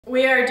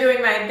We are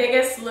doing my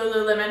biggest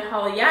Lululemon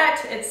haul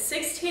yet. It's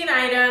 16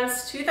 items,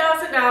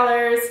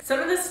 $2,000. Some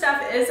of this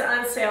stuff is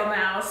on sale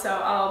now, so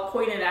I'll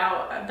point it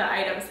out, the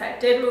items that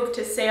did move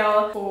to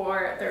sale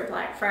for their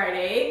Black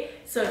Friday.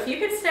 So if you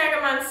can snag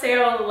them on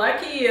sale,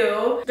 lucky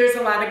you. There's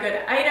a lot of good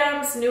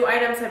items, new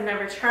items I've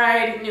never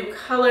tried, new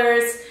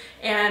colors,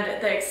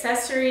 and the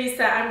accessories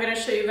that I'm gonna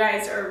show you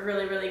guys are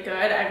really, really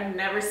good. I've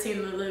never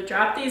seen Lulu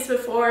drop these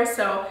before,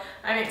 so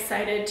I'm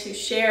excited to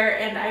share,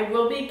 and I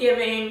will be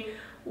giving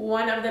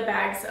one of the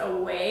bags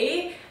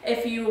away.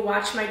 If you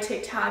watch my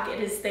TikTok, it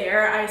is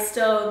there. I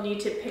still need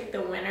to pick the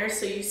winner,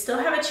 so you still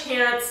have a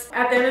chance.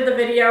 At the end of the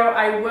video,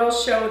 I will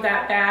show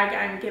that bag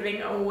I'm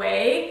giving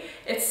away.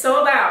 It's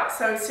sold out,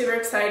 so I'm super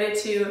excited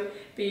to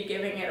be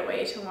giving it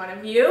away to one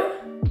of you.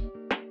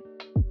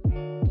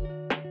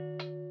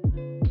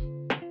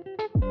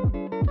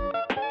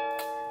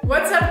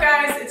 What's up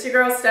guys, it's your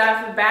girl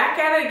Steph, back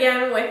at it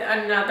again with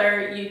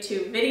another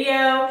YouTube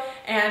video,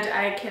 and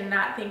I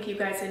cannot thank you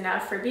guys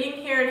enough for being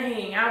here and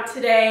hanging out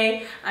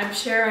today. I'm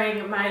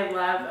sharing my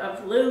love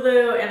of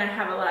Lulu and I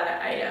have a lot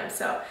of items.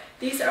 So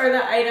these are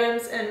the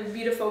items and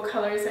beautiful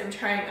colors I'm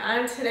trying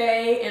on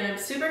today, and I'm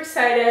super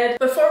excited.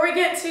 Before we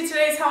get into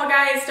today's haul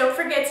guys, don't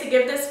forget to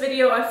give this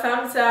video a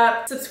thumbs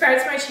up,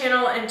 subscribe to my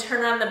channel, and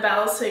turn on the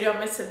bell so you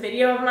don't miss a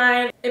video of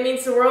mine. It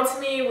means the world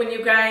to me when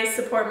you guys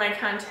support my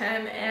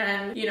content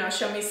and, you know,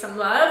 show me some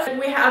love.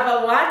 We have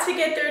a lot to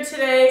get through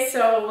today,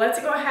 so let's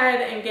go ahead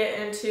and get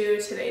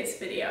into today's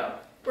video.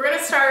 We're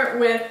gonna start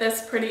with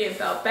this pretty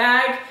belt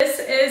bag. This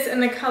is in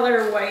the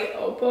color white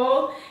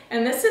opal,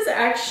 and this is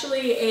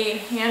actually a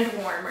hand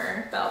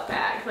warmer belt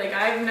bag. Like,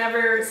 I've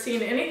never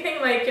seen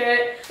anything like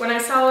it. When I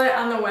saw it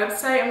on the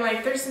website, I'm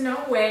like, there's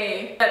no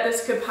way that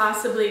this could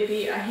possibly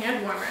be a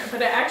hand warmer.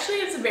 But it actually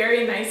is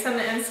very nice on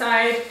the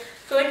inside.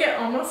 I feel like it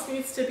almost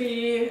needs to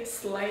be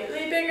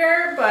slightly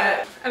bigger,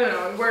 but I don't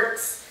know, it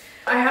works.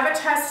 I haven't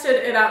tested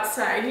it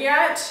outside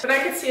yet, but I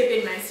could see it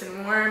being nice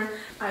and warm.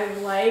 I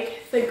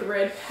like the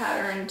grid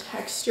pattern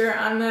texture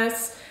on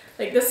this.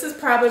 Like, this is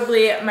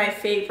probably my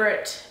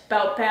favorite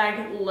belt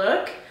bag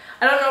look.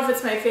 I don't know if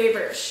it's my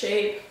favorite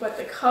shape, but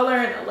the color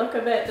and the look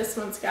of it, this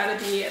one's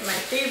gotta be my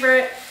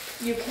favorite.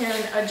 You can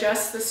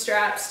adjust the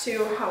straps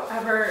to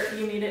however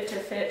you need it to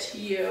fit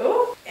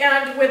you.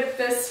 And with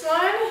this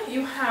one,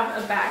 you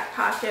have a back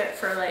pocket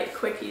for like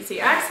quick, easy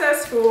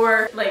access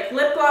for like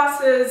lip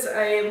glosses,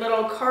 a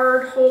little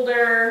card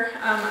holder.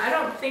 I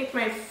don't think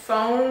my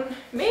phone,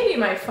 maybe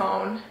my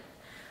phone.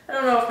 I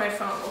don't know if my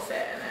phone will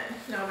fit in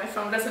it. No, my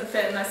phone doesn't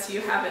fit unless you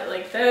have it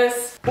like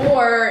this.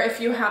 Or if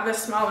you have a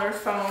smaller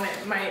phone,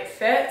 it might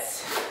fit.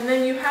 And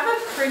then you have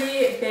a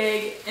pretty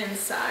big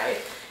inside.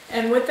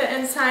 And with the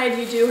inside,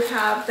 you do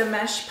have the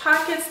mesh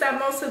pockets that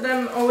most of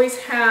them always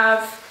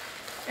have,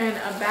 and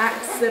a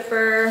back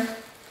zipper.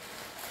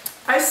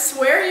 I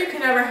swear you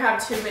can never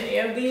have too many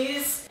of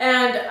these.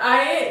 And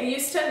I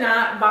used to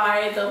not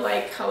buy the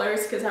light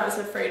colors because I was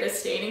afraid of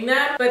staining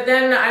them. But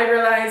then I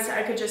realized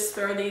I could just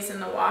throw these in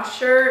the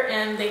washer,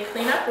 and they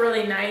clean up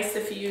really nice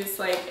if you use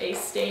like a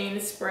stain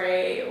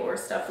spray or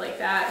stuff like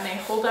that. And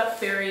they hold up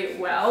very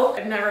well.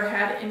 I've never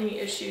had any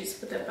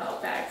issues with the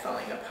belt bag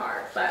falling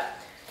apart. But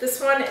this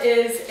one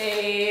is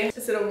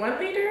it a 1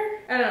 liter?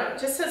 I don't know, it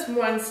just says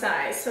one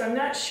size, so I'm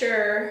not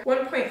sure.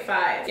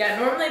 1.5. Yeah,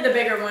 normally the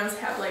bigger ones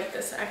have like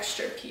this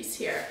extra piece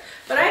here.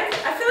 But I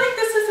feel like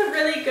this is a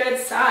really good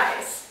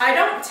size. I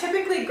don't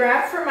typically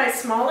grab for my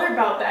smaller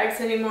belt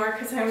bags anymore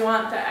because I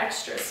want the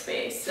extra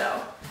space.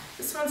 So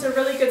this one's a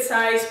really good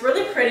size,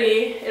 really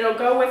pretty. It'll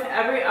go with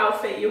every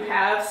outfit you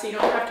have, so you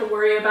don't have to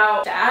worry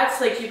about that.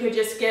 Like, you could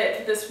just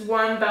get this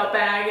one belt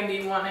bag and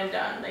be one and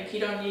done. Like, you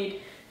don't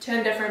need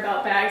 10 different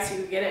belt bags. You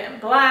could get it in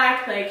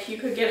black. Like, you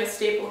could get a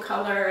staple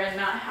color and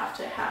not have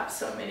to have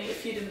so many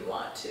if you didn't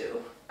want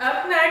to.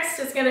 Up next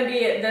is going to be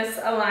this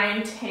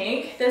Align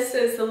tank. This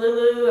is the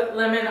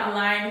Lululemon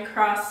Align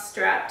cross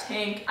strap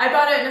tank. I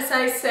bought it in a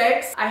size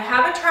 6. I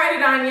haven't tried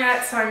it on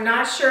yet, so I'm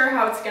not sure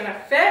how it's going to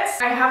fit.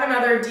 I have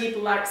another deep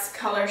luxe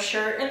color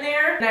shirt in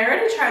there, and I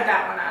already tried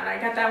that one on.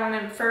 I got that one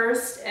in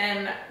first,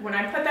 and when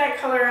I put that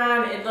color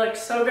on, it looked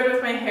so good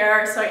with my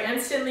hair, so I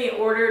instantly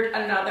ordered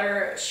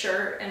another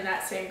shirt in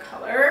that same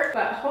color.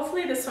 But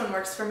hopefully this one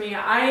works for me.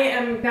 I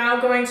am now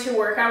going to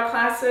workout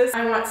classes.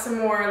 I want some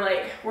more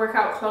like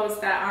workout clothes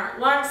that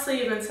aren't long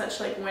sleeve and such,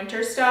 like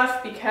winter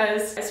stuff,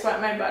 because I sweat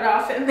my butt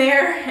off in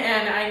there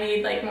and I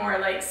need like more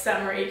like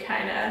summery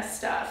kind of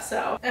stuff.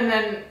 So, and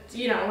then,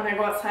 you know, when I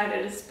go outside,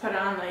 I just put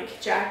on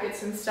like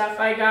jackets and stuff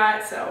I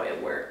got, so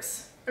it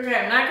works. Okay,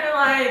 I'm not gonna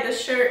lie,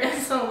 this shirt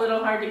is a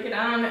little hard to get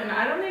on, and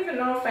I don't even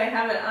know if I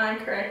have it on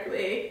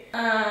correctly.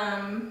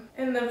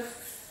 In the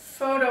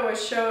photo it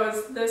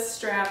shows this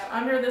strap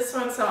under this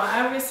one, so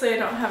obviously I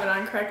don't have it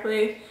on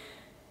correctly.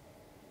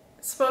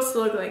 It's supposed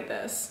to look like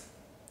this.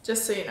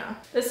 Just so you know.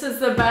 This is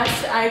the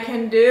best I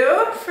can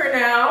do for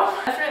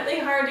now. Definitely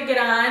hard to get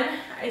on.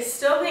 I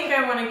still think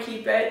I want to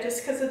keep it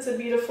just because it's a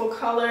beautiful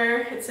color.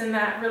 It's in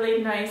that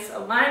really nice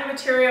Align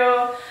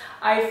material.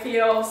 I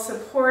feel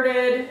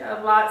supported.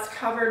 A lot's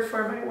covered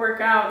for my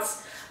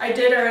workouts. I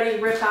did already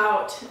rip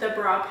out the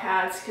bra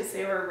pads because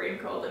they were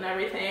wrinkled and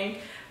everything.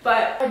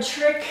 But a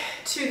trick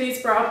to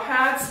these bra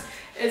pads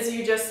is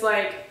you just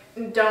like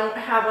don't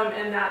have them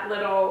in that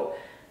little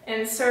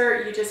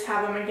insert, you just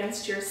have them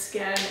against your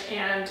skin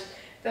and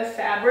the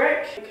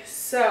fabric. Like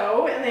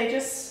so, and they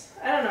just,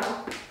 I don't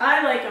know,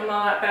 I like them a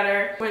lot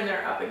better when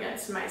they're up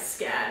against my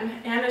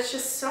skin. And it's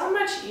just so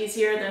much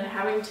easier than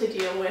having to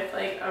deal with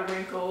like a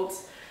wrinkled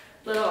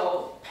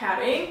little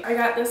padding. I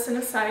got this in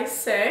a size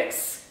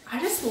 6. I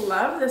just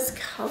love this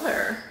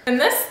color. And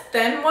this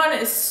thin one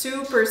is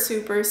super,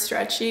 super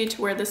stretchy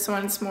to where this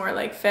one's more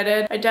like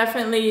fitted. I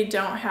definitely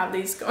don't have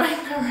these going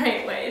the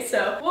right way.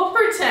 So we'll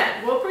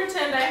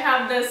pretend I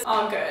have this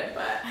all good,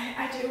 but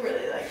I do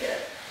really like it.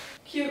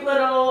 Cute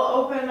little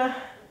open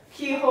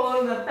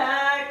keyhole in the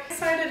back.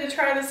 Excited to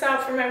try this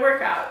out for my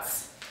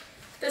workouts.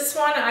 This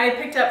one I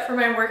picked up for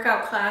my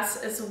workout class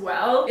as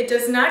well. It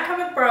does not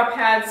come with bra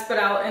pads, but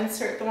I'll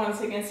insert the ones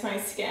against my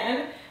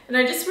skin. And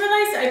I just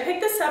realized I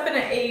picked this up in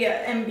an A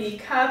and B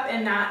cup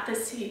and not the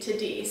C to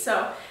D.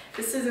 So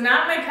this is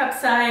not my cup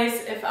size.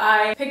 If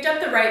I picked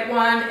up the right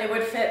one, it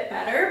would fit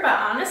better. But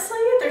honestly,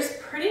 there's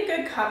pretty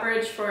good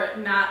coverage for it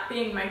not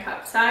being my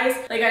cup size.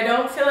 Like I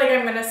don't feel like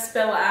I'm gonna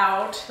spill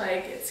out.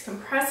 Like it's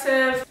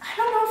compressive. I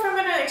don't know if I'm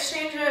gonna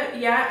exchange it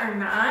yet or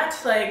not.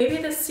 Like maybe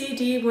the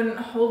CD wouldn't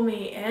hold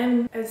me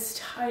in as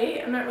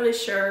tight. I'm not really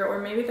sure.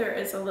 Or maybe there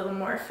is a little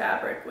more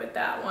fabric with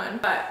that one.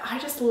 But I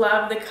just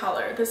love the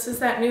color. This is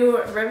that new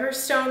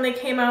Riverstone they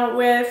came out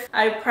with.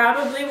 I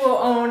probably will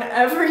own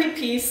every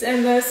piece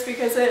in this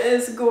because it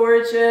is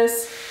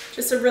gorgeous.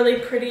 Just a really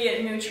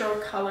pretty neutral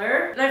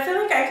color. And I feel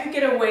like I could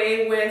get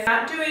away with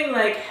not doing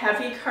like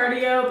heavy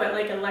cardio, but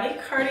like a light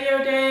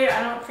cardio day.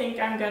 I don't think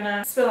I'm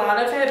gonna spill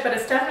out of it, but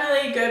it's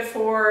definitely good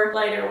for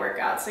lighter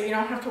workouts. So you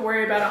don't have to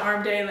worry about an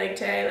arm day, leg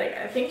day. Like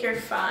I think you're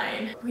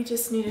fine. We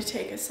just need to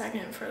take a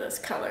second for this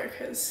color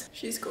because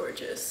she's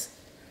gorgeous.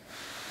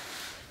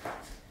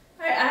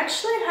 I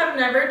actually have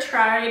never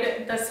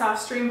tried the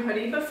Soft Stream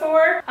hoodie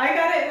before. I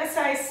got it in a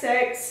size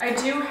 6. I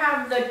do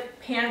have the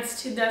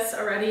pants to this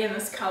already in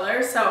this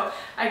color, so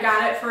I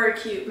got it for a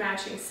cute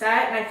matching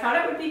set, and I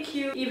thought it would be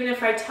cute even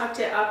if I tucked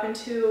it up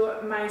into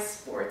my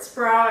sports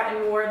bra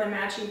and wore the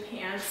matching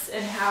pants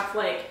and have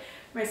like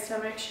my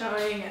stomach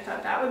showing. I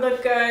thought that would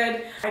look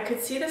good. I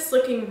could see this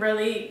looking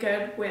really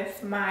good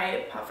with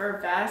my puffer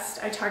vest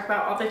I talk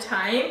about all the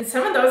time. And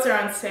some of those are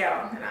on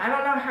sale. And I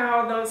don't know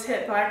how those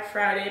hit Black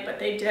Friday, but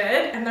they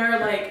did. And they're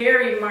like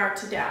very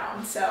marked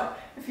down. So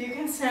if you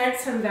can snag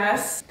some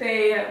vests,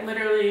 they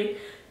literally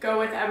go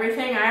with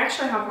everything. I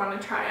actually have one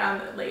to try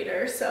on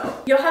later,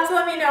 so you'll have to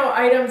let me know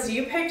items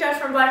you picked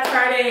up from Black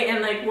Friday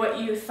and like what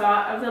you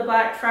thought of the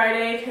Black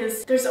Friday,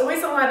 because there's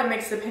always a lot of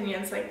mixed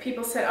opinions. Like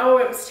people said, oh,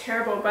 it was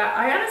terrible, but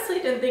I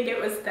honestly didn't think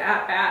it was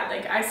that bad.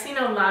 Like I've seen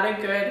a lot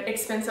of good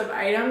expensive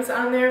items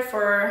on there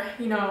for,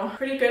 you know,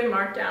 pretty good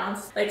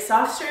markdowns. Like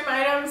Soft Stream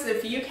items,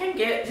 if you can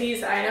get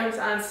these items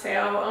on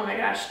sale, oh my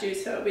gosh, do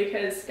so,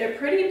 because they're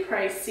pretty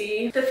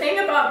pricey. The thing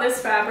about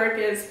this fabric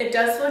is it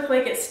does look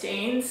like it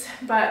stains,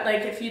 but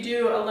like if you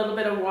do a little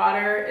bit of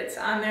water, it's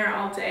on there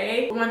all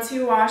day. Once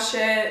you wash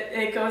it,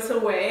 it goes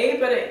away,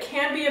 but it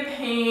can be a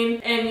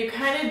pain, and you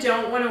kind of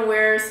don't want to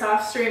wear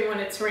Soft Stream when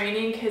it's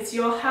raining because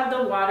you'll have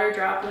the water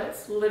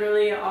droplets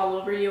literally all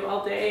over you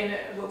all day and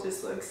it will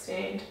just look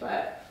stained.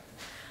 But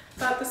I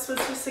thought this was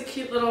just a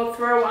cute little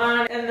throw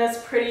on, and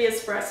this pretty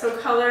espresso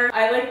color.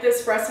 I like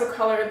this espresso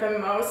color the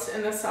most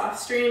in the Soft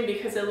Stream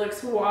because it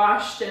looks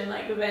washed and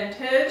like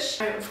vintage.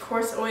 I of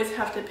course always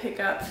have to pick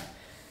up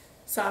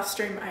Soft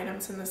Stream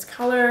items in this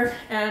color,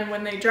 and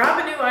when they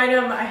drop a new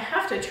item, I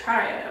have to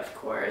try it, of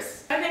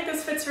course. I think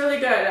this fits really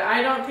good.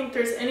 I don't think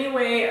there's any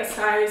way a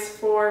size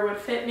 4 would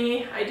fit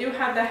me. I do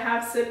have the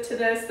half zip to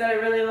this that I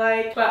really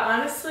like, but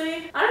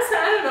honestly,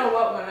 I don't know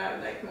what one I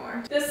would like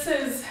more. This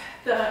is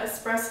the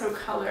espresso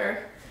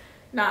color,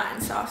 not in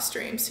Soft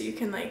Stream, so you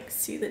can like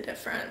see the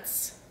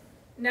difference.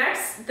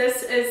 Next,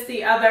 this is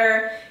the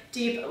other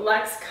deep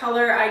Luxe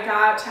color I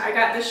got. I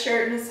got the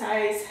shirt in a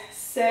size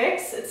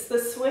 6. It's the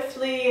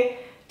Swiftly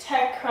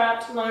Tech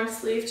Cropped Long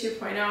Sleeve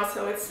 2.0,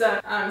 so it's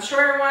the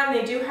shorter one.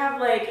 They do have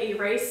like a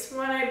race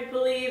one, I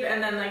believe,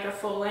 and then like a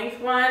full length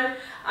one.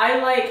 I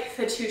like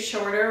the 2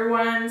 shorter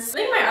ones. I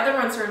think my other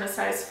ones are in a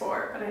size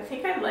 4, but I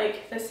think I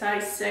like the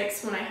size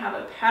 6 when I have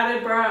a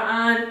padded bra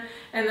on,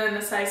 and then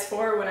the size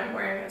 4 when I'm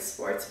wearing a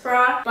sports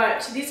bra.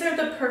 But these are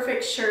the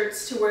perfect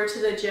shirts to wear to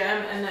the gym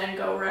and then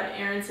go run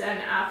errands in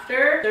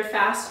after. They're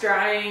fast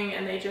drying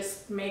and they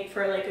just make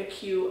for like a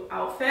cute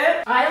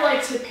outfit. I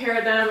like to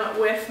pair them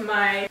with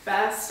my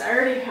vest. I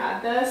already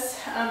had this,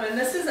 and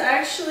this is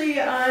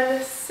actually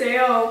on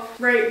sale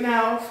right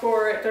now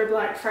for their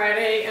Black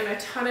Friday in a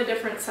ton of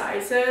different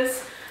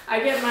sizes. I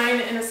get mine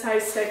in a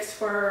size 6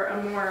 for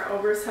a more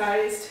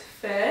oversized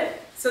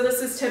fit. So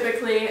this is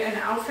typically an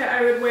outfit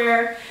I would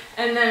wear,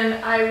 and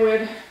then I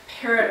would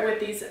pair it with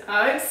these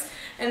Uggs.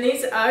 And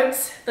these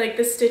Uggs, like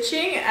the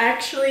stitching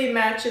actually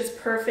matches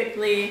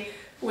perfectly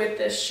with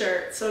this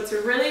shirt. So it's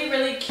a really,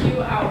 really cute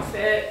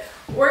outfit.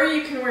 Or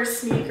you can wear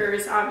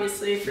sneakers,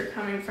 obviously, if you're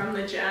coming from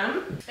the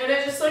gym. And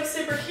it just looks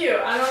super cute.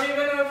 I don't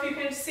even know if you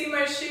can see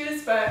my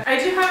shoes, but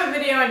I do have a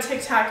video on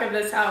TikTok of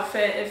this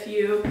outfit if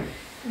you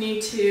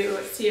need to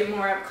see it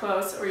more up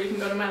close, or you can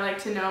go to my like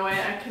to know it.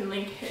 I can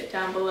link it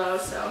down below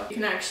so you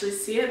can actually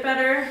see it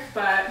better,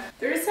 but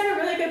they're just at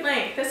a really good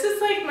length. This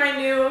is like my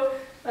new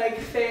like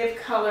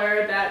fave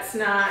color that's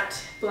not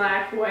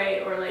black,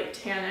 white, or like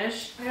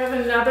tannish. I have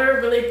another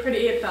really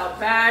pretty belt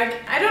bag.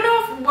 I don't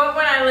know what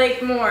one I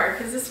like more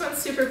because this one's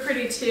super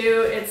pretty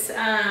too. It's the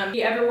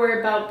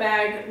Everwear belt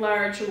bag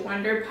large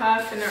Wonder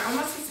Puff, and they're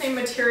almost the same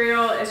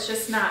material. It's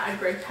just not a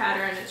grid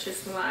pattern, it's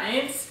just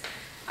lines.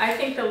 I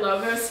think the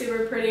logo is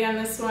super pretty on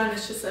this one.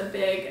 It's just a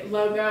big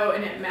logo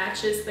and it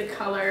matches the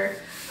color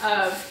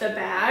of the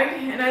bag.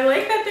 And I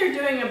like that they're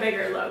doing a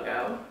bigger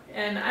logo.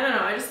 And I don't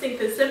know, I just think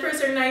the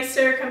zippers are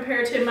nicer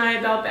compared to my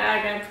belt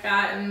bag I've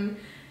gotten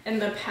in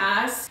the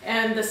past.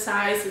 And the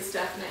size is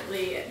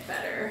definitely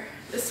better.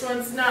 This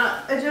one's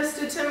not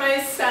adjusted to my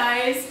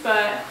size,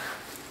 but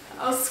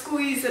I'll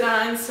squeeze it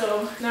on,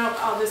 so no,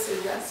 I'll just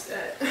adjust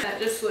it. That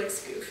just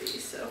looks goofy,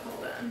 so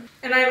hold on.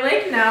 And I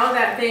like now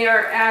that they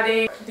are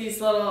adding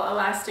these little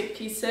elastic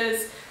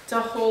pieces to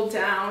hold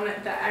down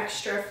the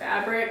extra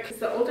fabric, because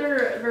the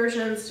older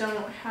versions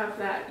don't have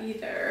that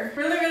either.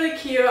 Really, really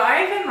cute.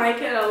 I even like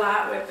it a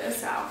lot with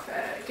this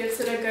outfit. It gives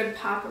it a good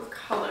pop of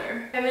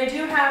color. And they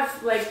do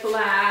have like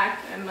black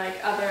and like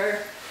other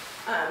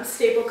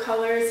staple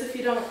colors if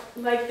you don't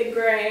like the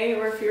gray,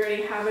 or if you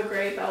already have a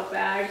gray belt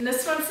bag. And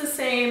this one's the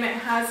same. It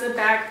has a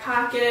back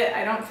pocket.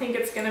 I don't think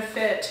it's gonna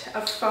fit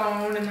a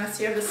phone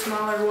unless you have a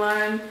smaller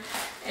one,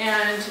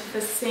 and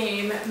the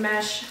same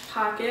mesh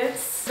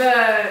pockets.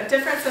 The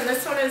difference in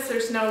this one is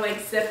there's no like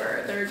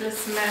zipper. They're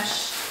just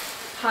mesh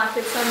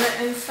pockets on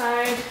the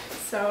inside.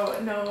 So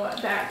no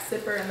back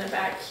zipper in the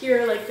back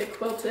here like the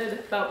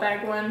quilted belt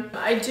bag one.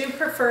 I do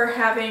prefer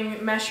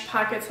having mesh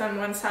pockets on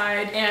one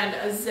side and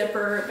a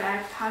zipper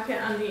back pocket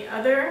on the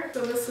other.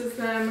 So this is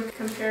them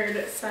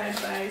compared side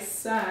by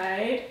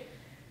side.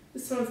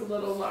 This one's a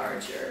little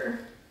larger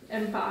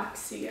and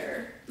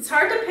boxier. It's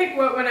hard to pick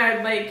what one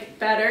I like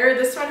better.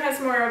 This one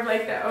has more of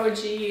like the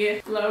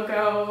OG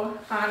logo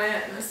on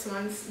it, and this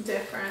one's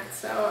different.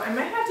 So I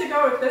might have to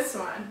go with this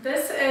one.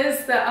 This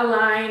is the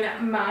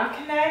Align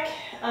mock neck.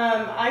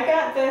 I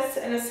got this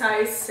in a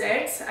size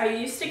 6. I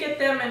used to get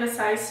them in a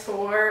size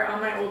 4. All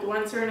my old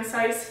ones are in a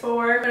size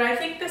 4. But I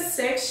think the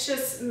 6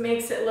 just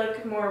makes it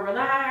look more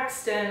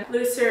relaxed and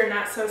looser,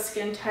 not so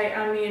skin tight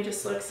on me, and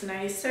just looks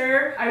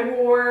nicer. I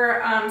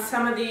wore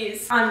some of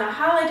these on the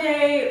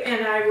holiday,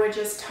 and I would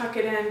just tuck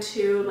it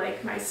into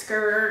like my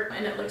skirt,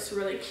 and it looks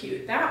really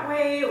cute that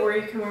way. Or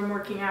you can wear them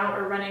working out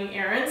or running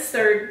errands.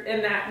 They're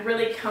in that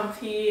really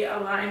comfy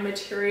Align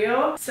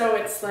material, so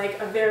it's like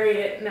a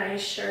very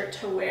nice shirt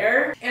to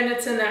wear. And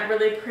it's in that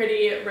really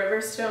pretty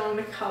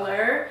Riverstone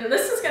color. And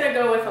this is gonna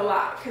go with a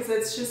lot because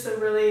it's just a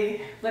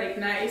really like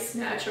nice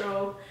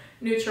natural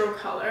neutral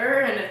color,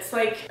 and it's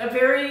like a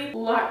very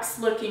luxe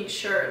looking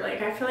shirt.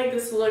 Like I feel like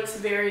this looks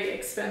very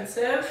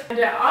expensive, and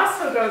it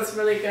also goes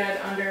really good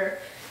under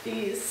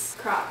these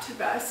cropped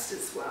vests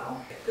as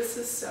well. This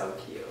is so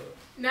cute.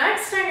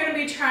 Next, I'm going to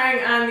be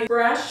trying on the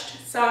brushed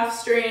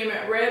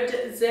Softstreme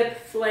ribbed zip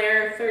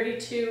flare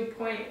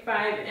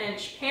 32.5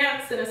 inch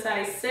pants in a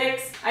size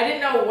 6. I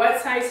didn't know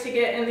what size to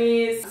get in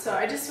these, so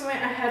I just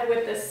went ahead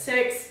with the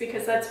 6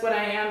 because that's what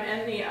I am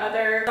in the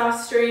other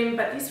Softstreme,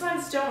 but these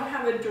ones don't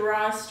have a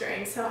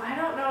drawstring, so I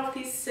don't know if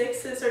these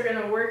 6s are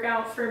going to work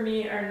out for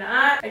me or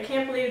not. I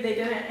can't believe they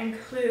didn't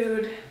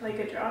include like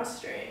a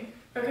drawstring.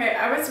 Okay,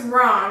 I was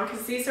wrong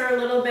because these are a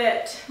little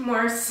bit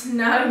more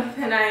snug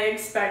than I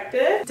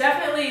expected.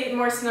 Definitely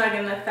more snug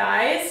in the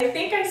thighs. I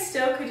think I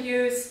still could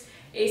use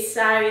a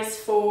size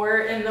 4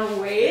 in the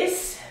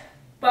waist,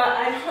 but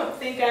I don't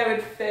think I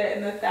would fit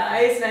in the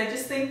thighs, and I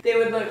just think they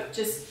would look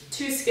just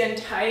too skin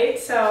tight,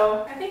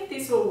 so I think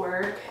these will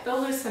work.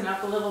 They'll loosen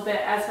up a little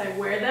bit as I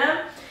wear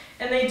them,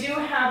 and they do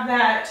have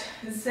that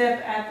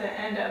zip at the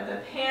end of the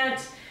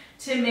pant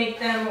to make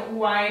them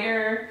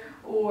wider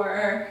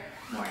or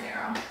more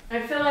narrow.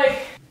 I feel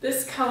like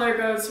this color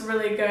goes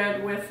really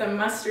good with the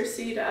mustard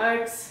seed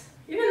Uggs.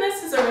 Even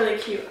this is a really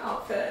cute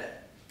outfit.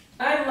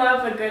 I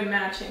love a good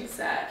matching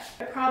set.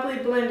 I probably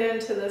blend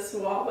into this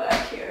wall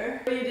back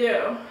here. What do you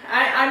do?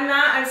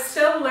 I'm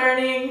still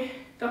learning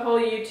the whole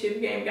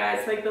YouTube game,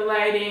 guys, like the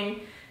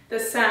lighting, the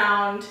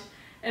sound,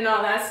 and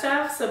all that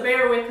stuff, so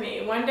bear with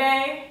me. One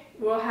day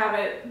we'll have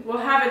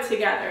it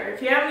together.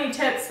 If you have any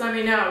tips, let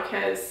me know,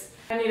 because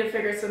I need to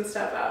figure some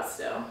stuff out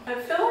still. I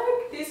feel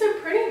like these are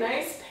pretty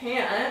nice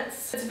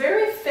pants. It's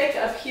very thick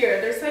up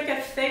here. There's like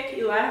a thick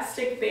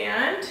elastic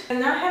band, and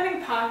not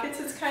having pockets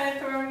is kind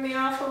of throwing me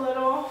off a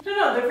little. I don't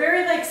know, they're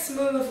very like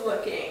smooth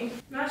looking.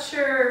 Not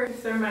sure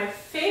if they're my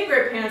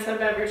favorite pants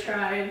I've ever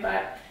tried,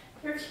 but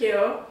they're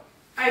cute.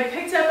 I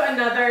picked up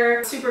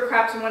another super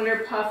cropped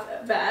Wonder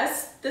Puff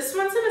vest. This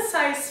one's in a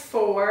size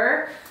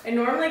 4. I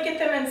normally get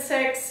them in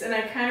 6, and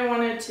I kind of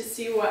wanted to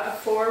see what a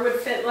 4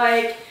 would fit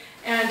like.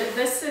 And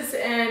this is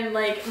in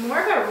like more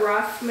of a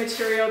rough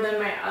material than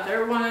my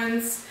other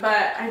ones,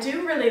 but I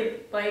do really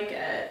like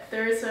it.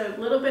 There's a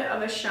little bit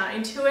of a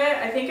shine to it.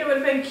 I think it would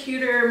have been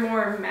cuter,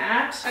 more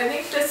matte. I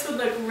think this would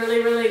look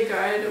really, really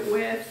good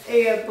with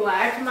a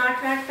black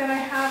mock neck that I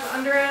have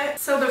under it.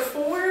 So the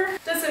 4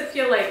 doesn't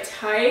feel like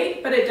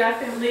tight, but it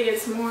definitely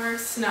is more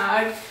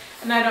snug.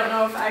 And I don't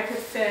know if I could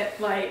fit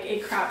like a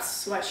cropped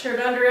sweatshirt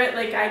under it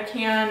like I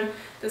can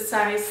the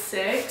size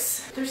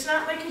 6. There's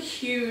not like a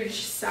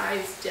huge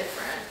size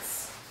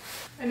difference.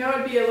 I know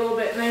it'd be a little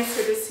bit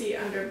nicer to see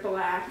under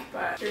black,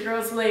 but your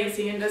girl's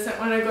lazy and doesn't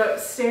want to go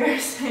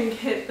upstairs and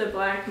get the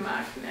black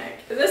mock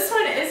neck. But this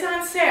one is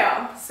on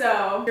sale,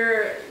 so if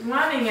you're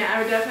wanting it,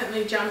 I would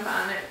definitely jump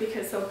on it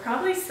because they'll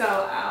probably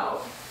sell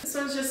out. This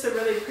one's just a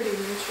really pretty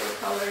neutral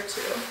color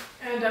too.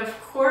 And of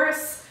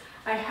course,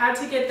 I had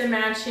to get the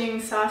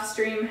matching soft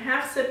stream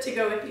half zip to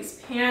go with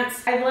these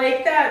pants. I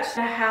like that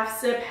the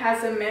half zip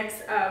has a mix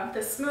of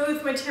the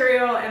smooth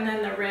material and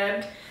then the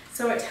ribbed,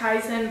 so it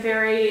ties in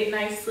very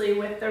nicely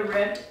with the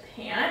ribbed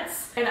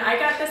pants. And I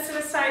got this in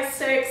a size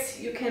 6.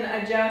 You can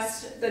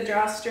adjust the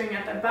drawstring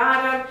at the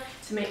bottom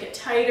to make it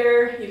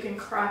tighter. You can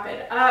crop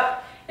it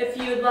up if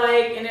you'd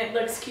like, and it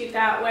looks cute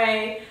that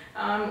way.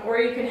 Or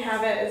you can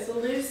have it as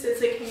loose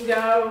as it can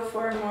go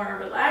for a more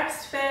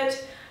relaxed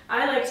fit.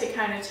 I like to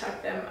kind of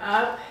tuck them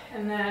up,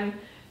 and then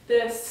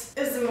this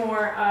is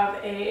more of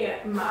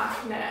a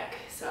mock neck,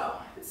 so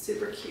it's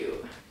super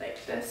cute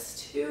like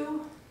this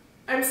too.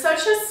 I'm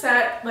such a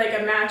set, like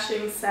a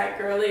matching set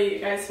girly. You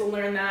guys will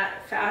learn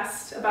that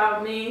fast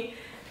about me.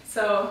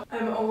 So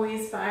I'm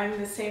always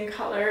buying the same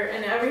color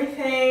and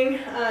everything.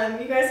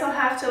 You guys will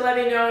have to let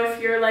me know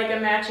if you're like a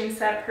matching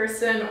set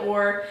person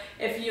or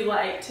if you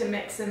like to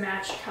mix and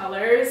match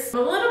colors. A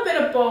little bit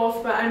of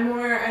both, but I'm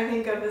more, I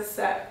think, of a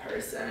set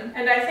person.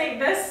 And I think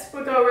this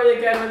would go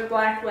really good with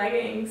black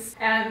leggings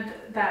and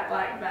that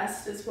black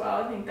vest as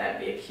well. I think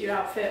that'd be a cute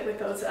outfit with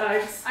those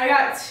Uggs. I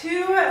got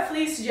 2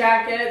 fleece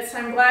jackets.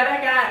 I'm glad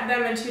I got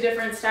them in 2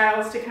 different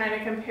styles to kind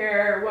of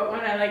compare what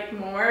one I like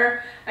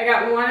more. I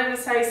got one in a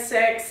size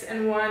 6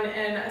 and one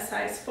in a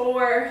size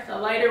 4. The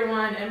lighter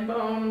one in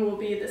bone will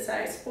be the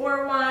size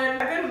 4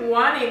 one. I've been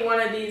wanting one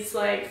of these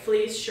like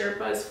fleece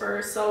Sherpas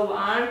for so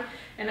long,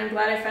 and I'm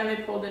glad I finally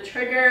pulled the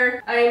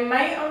trigger. I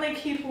might only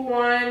keep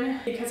one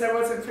because I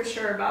wasn't for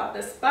sure about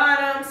this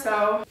bottom,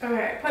 so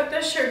okay, I put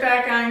this shirt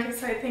back on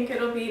because I think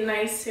it'll be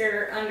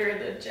nicer under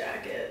the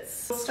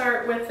jackets. We'll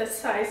start with the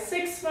size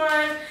 6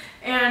 one,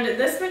 and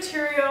this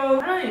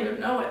material, I don't even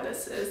know what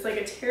this is, like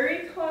a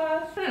terry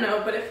cloth? I don't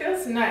know, but it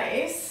feels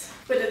nice.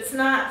 But it's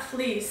not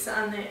fleece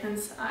on the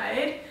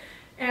inside.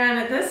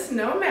 And this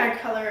nomad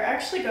color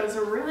actually goes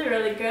really,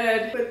 really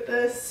good with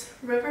this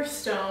river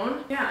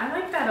stone. Yeah, I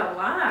like that a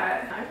lot.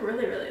 I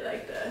really, really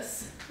like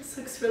this. This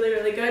looks really,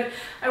 really good.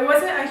 I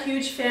wasn't a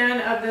huge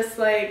fan of this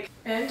like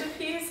end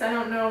piece. I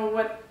don't know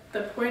what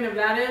the point of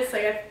that is.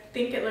 Like, I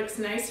think it looks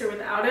nicer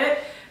without it.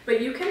 But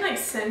you can like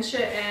cinch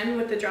it in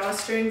with the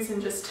drawstrings and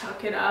just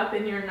tuck it up,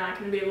 and you're not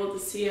going to be able to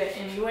see it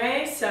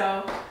anyway.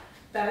 So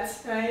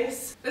that's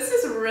nice. This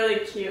is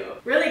really cute,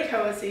 really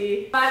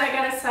cozy. Glad I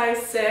got a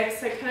size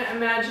 6. I couldn't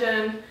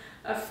imagine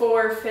a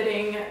 4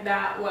 fitting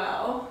that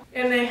well.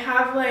 And they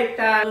have like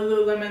that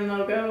Lululemon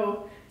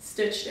logo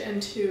stitched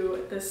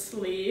into the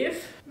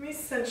sleeve. Let me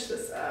cinch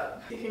this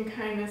up. You can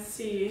kind of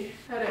see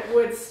that it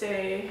would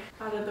stay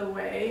out of the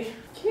way.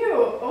 Cute.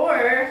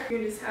 Or you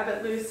can just have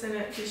it loose and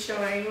it be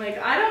showing. Like,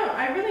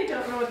 I really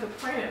don't know what the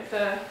point of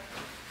the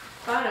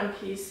bottom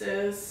piece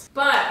is.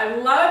 But I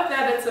love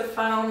that it's a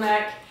funnel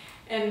neck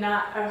and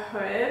not a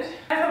hood.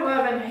 I have a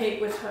love and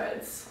hate with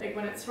hoods. Like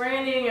when it's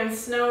raining and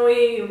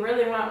snowy, you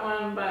really want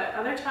one, but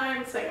other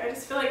times, like I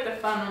just feel like the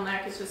funnel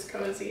neck is just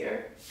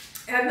cozier.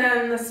 And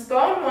then this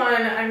bone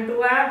one, I'm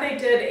glad they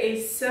did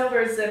a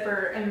silver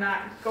zipper and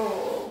not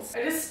gold.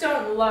 I just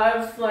don't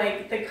love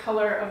like the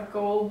color of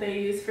gold they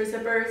use for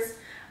zippers.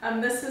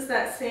 This is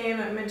that same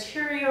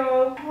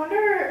material. I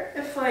wonder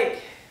if like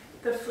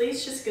the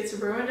fleece just gets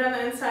ruined on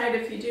the inside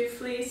if you do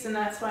fleece, and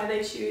that's why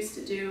they choose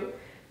to do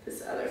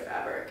this other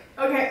fabric.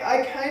 Okay,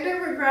 I kind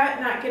of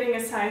regret not getting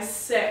a size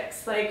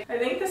 6. Like, I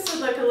think this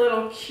would look a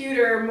little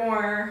cuter,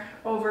 more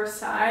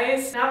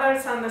oversized. Now that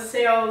it's on the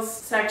sales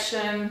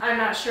section, I'm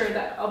not sure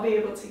that I'll be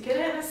able to get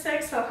it in a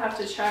 6. I'll have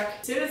to check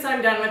as soon as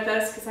I'm done with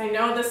this, because I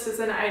know this is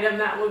an item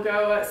that will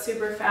go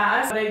super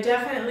fast, but I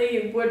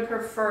definitely would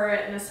prefer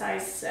it in a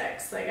size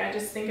 6. Like, I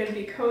just think it'd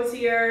be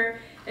cozier.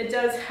 It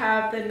does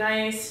have the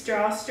nice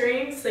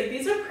drawstrings. Like,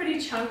 these are pretty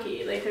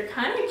chunky. Like, they're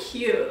kind of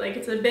cute. Like,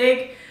 it's a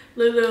big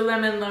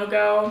Lululemon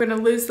logo. I'm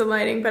gonna lose the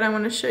lighting, but I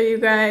want to show you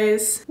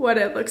guys what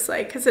it looks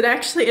like because it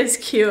actually is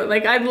cute.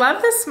 Like, I love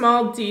the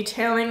small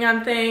detailing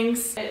on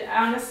things. It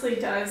honestly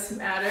does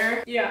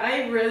matter. Yeah,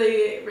 I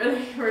really,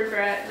 really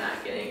regret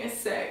not getting a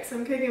 6. 6.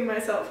 I'm kicking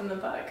myself in the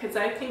butt because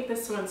I think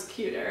this one's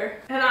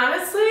cuter. And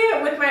honestly,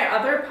 with my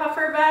other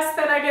puffer vest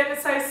that I get in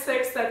a size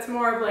 6, that's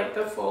more of like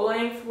the full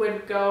length,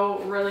 would go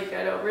really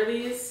good over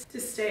these to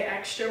stay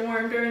extra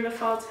warm during the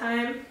fall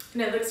time.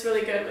 And it looks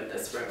really good with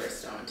this river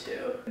stone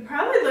too. It'd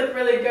probably look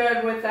really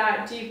good with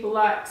that deep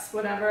luxe,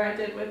 whatever I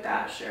did with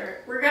that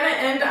shirt. We're gonna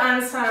end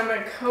on some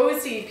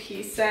cozy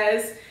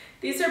pieces.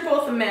 These are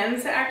both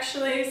men's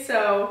actually,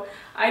 so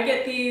I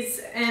get these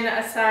in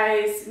a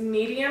size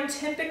medium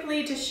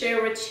typically to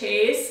share with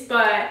Chase,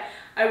 but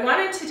I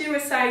wanted to do a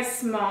size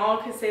small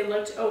because they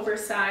looked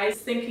oversized,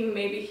 thinking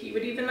maybe he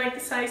would even like the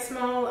size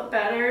small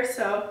better,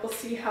 so we'll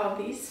see how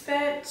these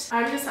fit.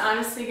 I'm just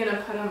honestly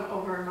gonna put them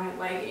over my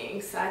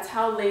leggings. That's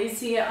how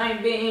lazy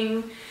I'm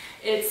being.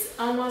 It's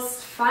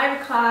almost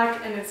 5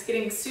 o'clock and it's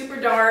getting super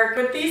dark.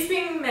 With these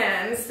being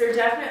men's, they're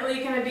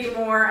definitely going to be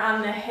more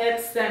on the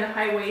hips than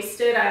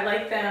high-waisted. I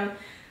like them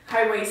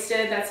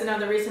high-waisted. That's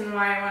another reason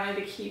why I wanted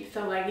to keep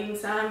the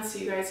leggings on, so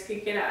you guys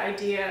could get an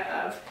idea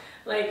of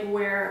like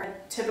where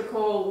a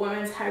typical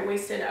woman's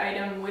high-waisted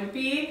item would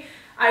be.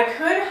 I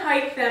could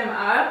hike them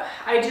up.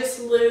 I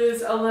just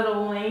lose a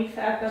little length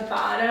at the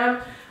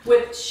bottom.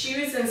 With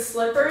shoes and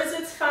slippers,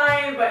 it's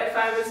fine, but if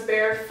I was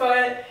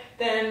barefoot,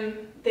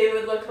 then they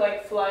would look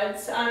like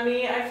floods on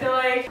me, I feel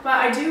like. But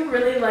I do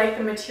really like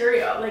the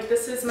material. Like,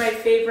 this is my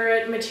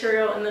favorite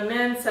material in the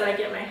men's that I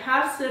get my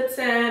half zips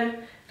in,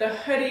 the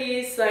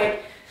hoodies.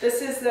 Like,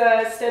 this is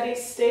the Steady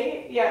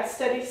State, yeah,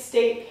 Steady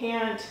State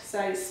pant,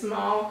 size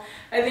small.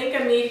 I think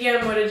a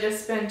medium would have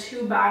just been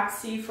too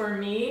boxy for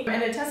me.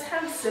 And it does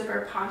have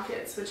zipper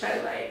pockets, which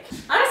I like.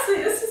 Honestly,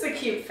 this is a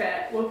cute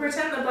fit. We'll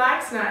pretend the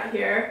black's not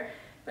here,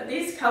 but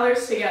these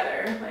colors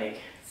together, like,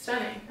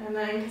 stunning. And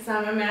then, because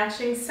I'm a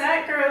matching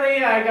set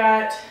girly, I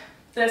got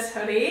this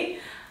hoodie.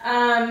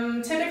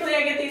 Typically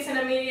I get these in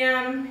a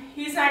medium.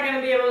 He's not going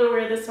to be able to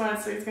wear this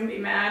one, so he's going to be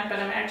mad, but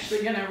I'm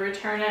actually going to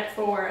return it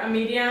for a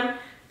medium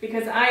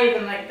because I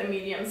even like the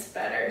mediums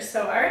better.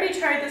 So I already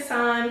tried this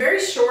on.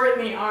 Very short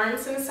in the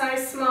arms in a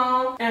size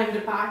small and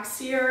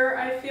boxier,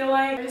 I feel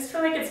like. I just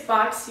feel like it's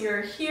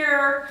boxier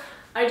here.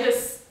 I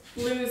just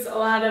lose a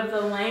lot of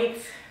the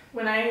length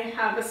when I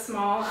have a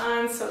small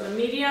on, so the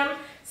medium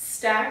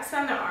stacks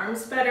on the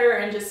arms better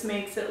and just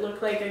makes it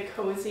look like a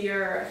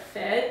cozier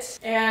fit.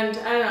 And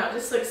I don't know, it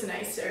just looks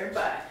nicer.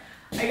 But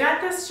I got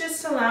this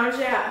just to lounge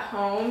at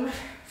home,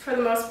 for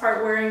the most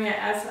part wearing it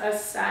as a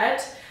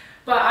set.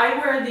 But I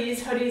wear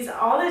these hoodies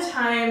all the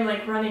time,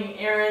 like running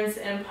errands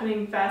and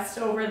putting vests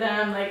over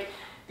them. Like,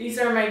 these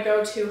are my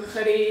go-to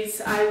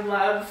hoodies. I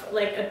love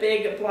like a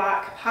big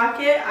block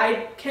pocket.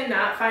 I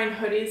cannot find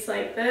hoodies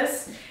like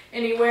this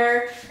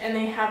anywhere, and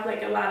they have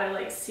like a lot of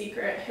like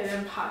secret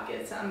hidden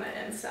pockets on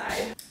the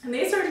inside. And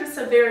these are just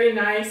a very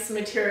nice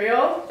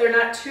material. They're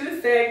not too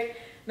thick,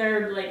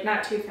 they're like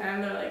not too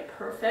thin, they're like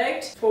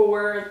perfect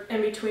for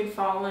in between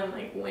fall and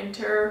like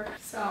winter.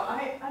 So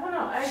I don't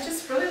know, I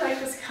just really like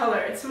this color.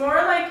 It's more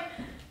like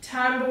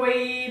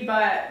tomboy,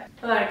 but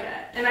I like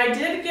it. And I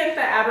did get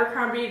the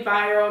Abercrombie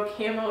Viral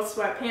camo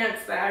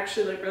sweatpants that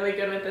actually look really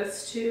good with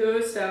this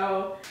too,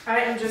 so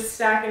I am just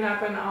stacking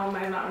up on all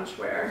my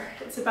loungewear.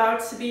 It's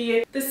about to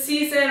be the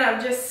season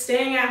of just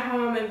staying at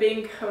home and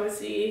being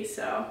cozy,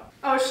 so.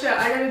 Oh shit,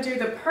 I gotta do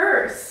the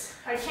purse.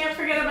 I can't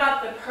forget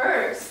about the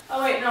purse.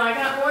 Oh wait, no, I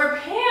got more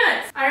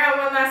pants. I got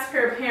one last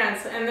pair of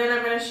pants, and then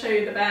I'm gonna show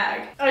you the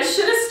bag. I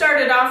should have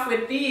started off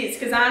with these,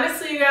 because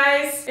honestly, you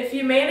guys, if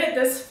you made it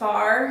this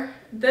far,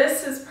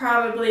 this is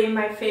probably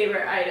my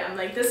favorite item.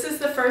 Like, this is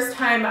the first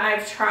time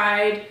I've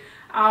tried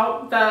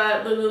out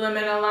the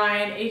Lululemon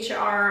Align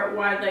HR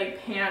wide leg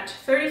pant,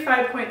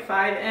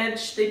 35.5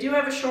 inch. They do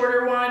have a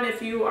shorter one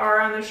if you are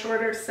on the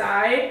shorter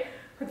side,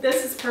 but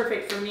this is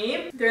perfect for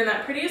me. They're in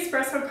that pretty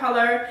espresso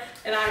color,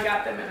 and I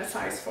got them in a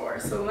size 4.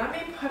 So let me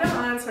put them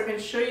on so I can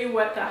show you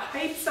what the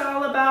height's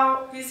all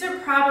about. These are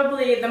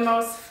probably the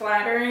most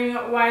flattering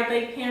wide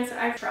leg pants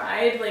I've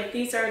tried. Like,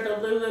 these are the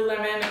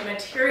Lululemon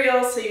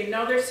material, so you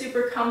know they're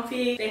super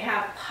comfy. They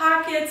have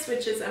pockets,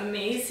 which is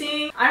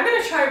amazing. I'm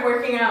gonna try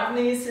working out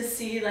in these to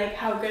see like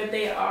how good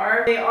they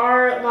are. They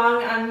are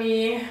long on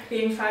me,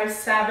 being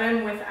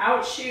 5'7"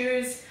 without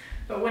shoes.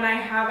 But when I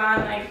have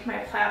on like my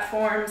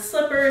platform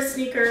slippers,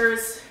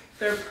 sneakers,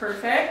 they're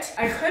perfect.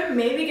 I could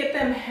maybe get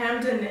them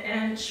hemmed an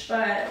inch,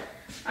 but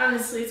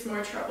honestly it's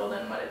more trouble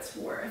than what it's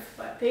worth.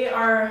 But they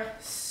are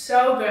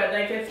so good.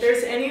 Like, if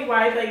there's any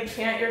wide leg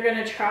pant you're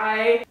gonna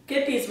try,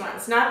 get these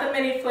ones. Not the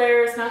mini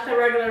flares, not the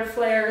regular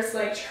flares.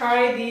 Like,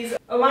 try these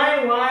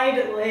Align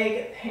wide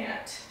leg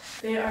pant.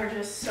 They are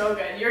just so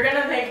good. You're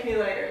gonna thank me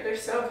later. They're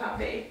so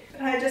comfy.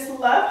 And I just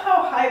love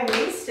how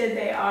high-waisted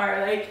they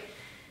are. Like,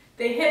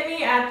 they hit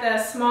me at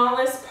the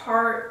smallest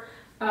part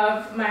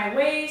of my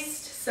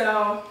waist,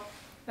 so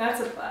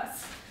that's a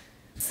plus.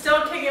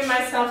 Still kicking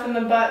myself in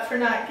the butt for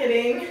not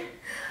getting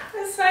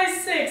a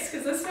size 6,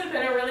 because this would have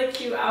been a really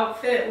cute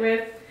outfit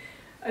with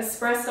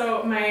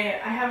espresso. I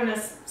have an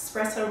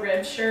espresso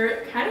rib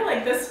shirt, kind of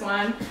like this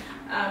one,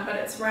 but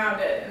it's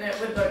rounded, and it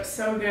would look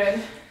so good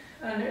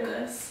under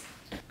this.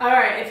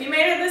 Alright, if you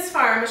made it this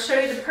far, I'm going to show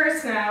you the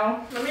purse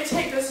now. Let me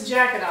take this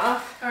jacket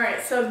off.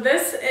 Alright, so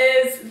this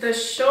is the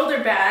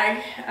shoulder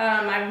bag.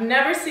 I've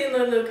never seen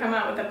Lulu come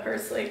out with a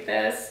purse like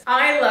this.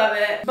 I love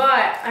it,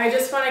 but I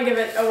just want to give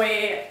it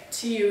away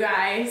to you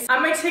guys.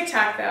 On my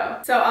TikTok though.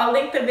 So I'll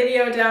link the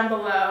video down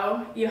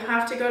below. You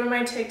have to go to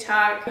my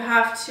TikTok. You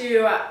have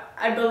to,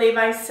 I believe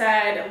I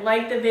said,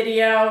 like the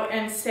video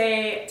and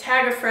say,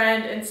 tag a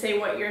friend and say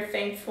what you're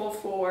thankful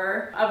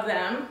for of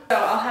them. So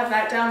I'll have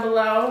that down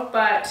below,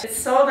 but it's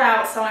sold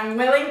out, so I'm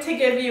willing to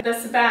give you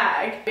this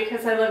bag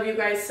because I love you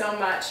guys so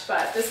much.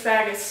 But this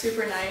bag is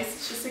super nice.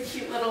 It's just a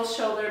cute little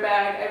shoulder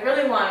bag. I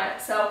really want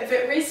it. So if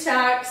it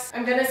restocks,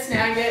 I'm gonna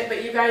snag it,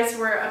 but you guys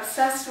were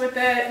obsessed with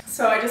it.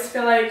 So I just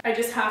feel like I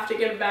just have to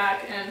give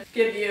back and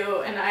give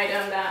you an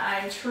item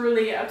that I'm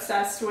truly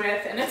obsessed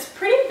with. And it's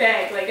pretty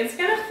big. Like, it's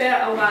gonna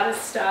fit a lot of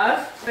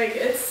stuff. Like,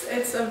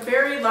 it's a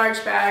very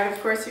large bag. Of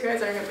course you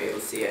guys aren't gonna be able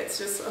to see it. It's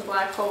just a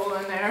black hole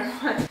in there.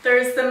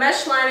 There's the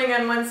mesh lining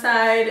on one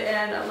side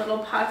and a little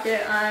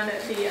pocket on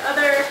the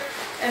other.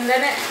 And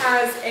then it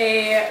has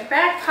a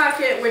back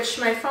pocket, which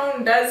my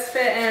phone does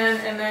fit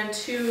in, and then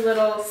two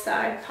little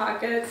side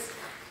pockets.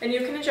 And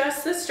you can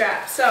adjust the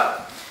strap.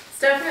 So it's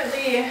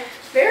definitely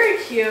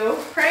very cute.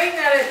 Praying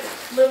that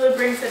Lulu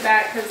brings it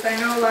back, because I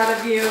know a lot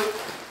of you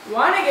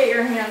want to get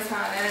your hands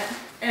on it.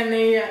 And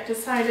they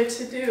decided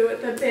to do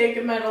the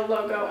big metal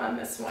logo on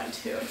this one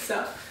too.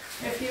 So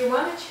if you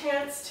want a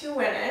chance to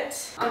win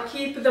it, I'll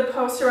keep the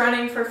post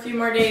running for a few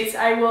more days.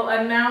 I will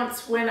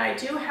announce when I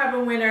do have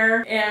a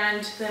winner,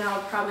 and then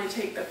I'll probably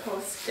take the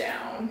post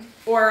down.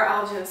 Or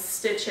I'll just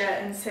stitch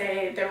it and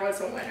say there was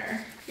a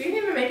winner. You can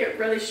even make it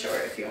really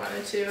short if you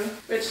wanted to,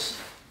 which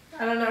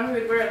I don't know who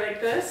would wear it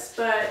like this,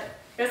 but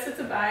I guess it's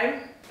a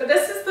vibe. But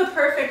this is the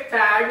perfect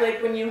bag,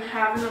 like when you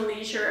have an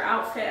leisure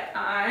outfit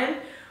on,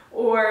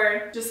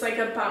 or just like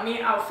a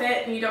bummy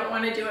outfit and you don't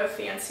want to do a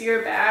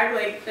fancier bag.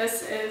 Like,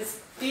 this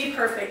is the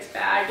perfect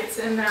bag. It's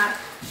in that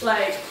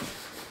like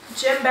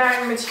gym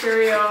bag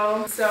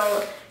material,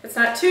 so it's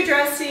not too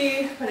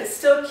dressy, but it's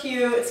still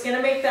cute. It's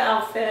gonna make the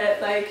outfit.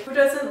 Like, who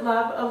doesn't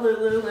love a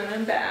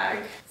Lululemon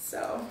bag?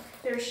 So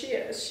there she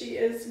is. She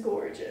is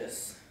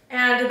gorgeous.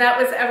 And that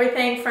was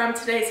everything from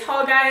today's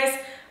haul, guys.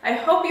 I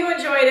hope you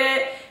enjoyed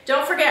it.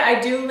 Don't forget, I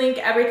do link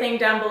everything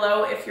down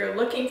below if you're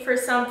looking for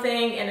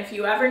something, and if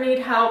you ever need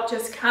help,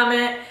 just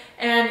comment,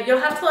 and you'll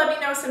have to let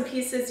me know some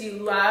pieces you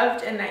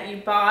loved and that you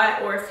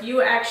bought, or if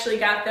you actually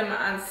got them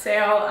on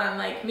sale,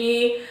 unlike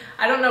me.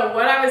 I don't know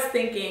what I was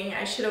thinking.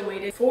 I should have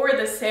waited for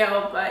the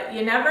sale, but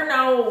you never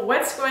know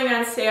what's going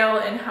on sale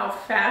and how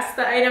fast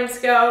the items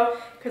go,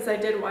 because I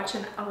did watch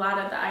a lot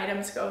of the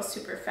items go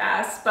super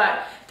fast,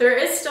 but there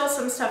is still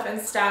some stuff in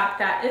stock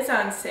that is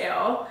on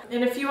sale.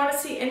 And if you want to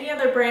see any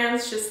other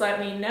brands, just let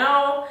me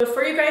know.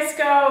 Before you guys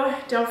go,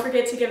 don't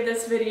forget to give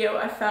this video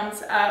a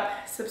thumbs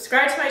up,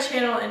 subscribe to my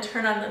channel, and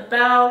turn on the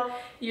bell.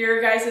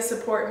 Your guys'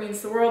 support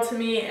means the world to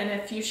me, and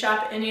if you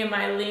shop any of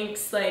my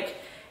links, like,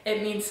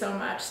 it means so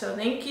much. So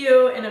thank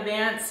you in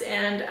advance,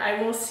 and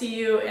I will see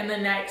you in the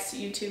next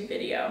YouTube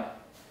video.